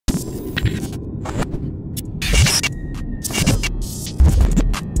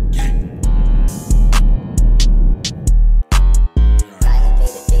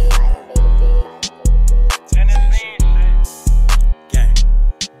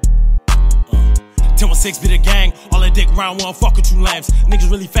6 be the gang. All that dick round one, fuck with you lambs. Niggas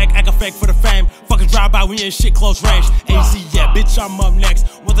really fake, actin' fake for the fame. Fucking drive by, we ain't shit close range. AC, yeah, bitch, I'm up next.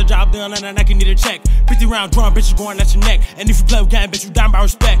 Want the job done, and I can need a check. 50 round drum, bitch, you going at your neck. And if you play with gang, bitch, you down by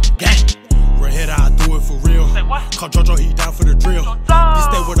respect. Gang. Real head, I do it for real. Call Jojo, he down for the drill. You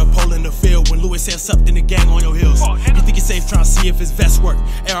stay with a pole in the field. When Louis says something, the gang on your heels. You think it's safe, trying to see if his vest work.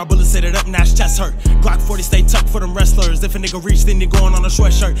 AR bullet set it up, now his chest hurt. Glock 40 stay tucked for them wrestlers. If a nigga reach, then they going on a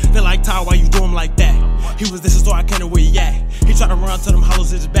short shirt. They like, Ty, why you do him like that? He was this, so I can't know where he at. He tried to run to them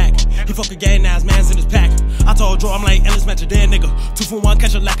hollows in his back. He fuck a gang, now his man's in his pack. I told Joe, I'm like, let's match a dead nigga. 2 for 1,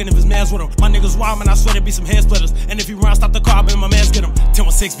 catch a lacking if his man's with him. My niggas wild, man, I swear there be some hand splitters. And if he run, stop the car, I bet my man's get him.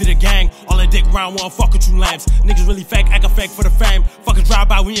 10-1-6 be the gang. All that dick round one, fuck with you lambs. Niggas really fake, actin' fake for the fame. Fucking drive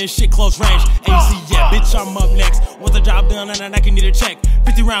by, we ain't shit close range. AC, yeah, bitch, I'm up next. Want the job done, and I can need a check.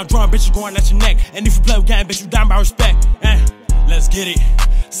 50 round drum, bitch, you going at your neck. And if you play with gang, bitch, you down by respect. Let's get it.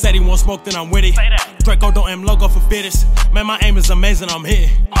 Said he won't smoke, then I'm with it. Draco don't aim logo for fittest. Man, my aim is amazing, I'm hit.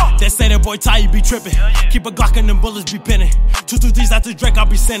 They say that boy Ty, you be trippin'. Keep a Glock and them bullets be pinning. 223s after Drake, I'll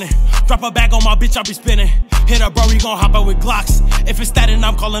be sending. Drop a bag on my bitch, I'll be spinning. Hit up, bro, we gon' hop out with Glocks. If it's that, then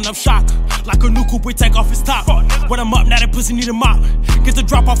I'm calling up shock. Like a new coupe, we take off his top. When I'm up, now that pussy need a mop. Get the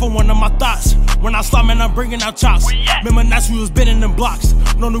drop off on one of my thoughts. When I slide, man, I'm bringing out chops. Remember nights we was bending them blocks.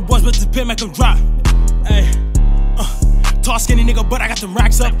 No new boys, but this pin make them drop. Ayy. Tall skinny nigga, but I got them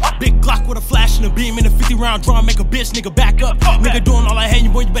racks up. Big Glock with a flash and a beam and a 50 round drum. Make a bitch nigga back up. Nigga doing all I hate, you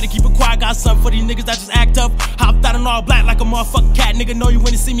boy, you better keep it quiet. Got something for these niggas that just act up. Hopped out in all black like a motherfucking cat. Nigga know you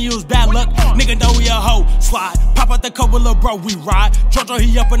when you see me, it was bad luck. Nigga know we a hoe. Slide, pop out the coat with lil' bro, we ride. Jojo,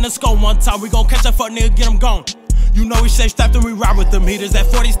 he up in the skull one time. We gon' catch that fuck nigga, get him gone. You know we stay strapped and we ride with them heaters. That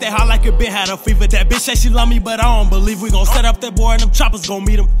 40 stay hot like a bitch had a fever. That bitch say she love me, but I don't believe we gon' set up that boy and them choppers gon'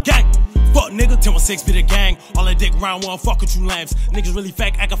 meet him. Gang. Fuck nigga, 10-1-6 be the gang. All that dick round one, fuck with you lambs. Niggas really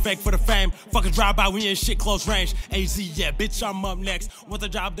fake, actin' fake for the fame. Fucking drive by, we ain't shit close range. AZ, yeah, bitch, I'm up next. Want the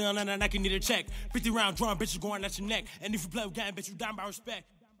job done, and I can need a check. 50 round drum, bitch, you going at your neck. And if you play with gang, bitch, you down by respect.